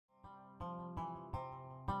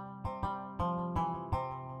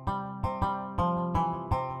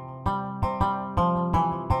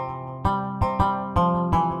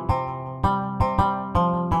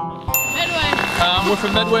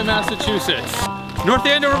from Medway, Massachusetts. North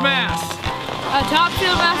Andover, Mass.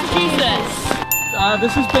 Topfield, Massachusetts.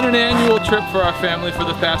 This has been an annual trip for our family for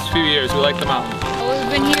the past few years. We like the mountains. We've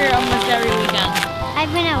been here almost every weekend. I've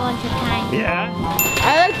been at one time. Yeah?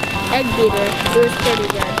 I like Egg Beater. It was pretty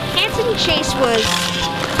good. Hanson Chase was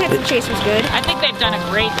good. I think they've done a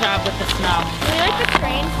great job with the snow. We like the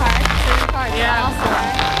train park. Yeah.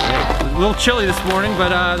 It's a little chilly this morning, but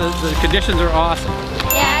the conditions are awesome.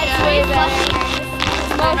 Yeah, it's way better.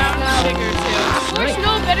 More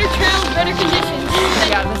snow, better trails, better conditions.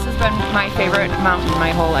 Yeah, this has been my favorite mountain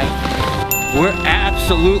my whole life. We're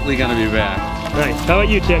absolutely gonna be back. Nice. How about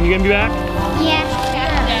you, Tim? You gonna be back? Yeah.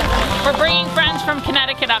 We're bringing friends from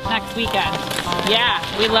Connecticut up next weekend. Yeah,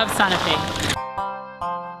 we love Sunapee.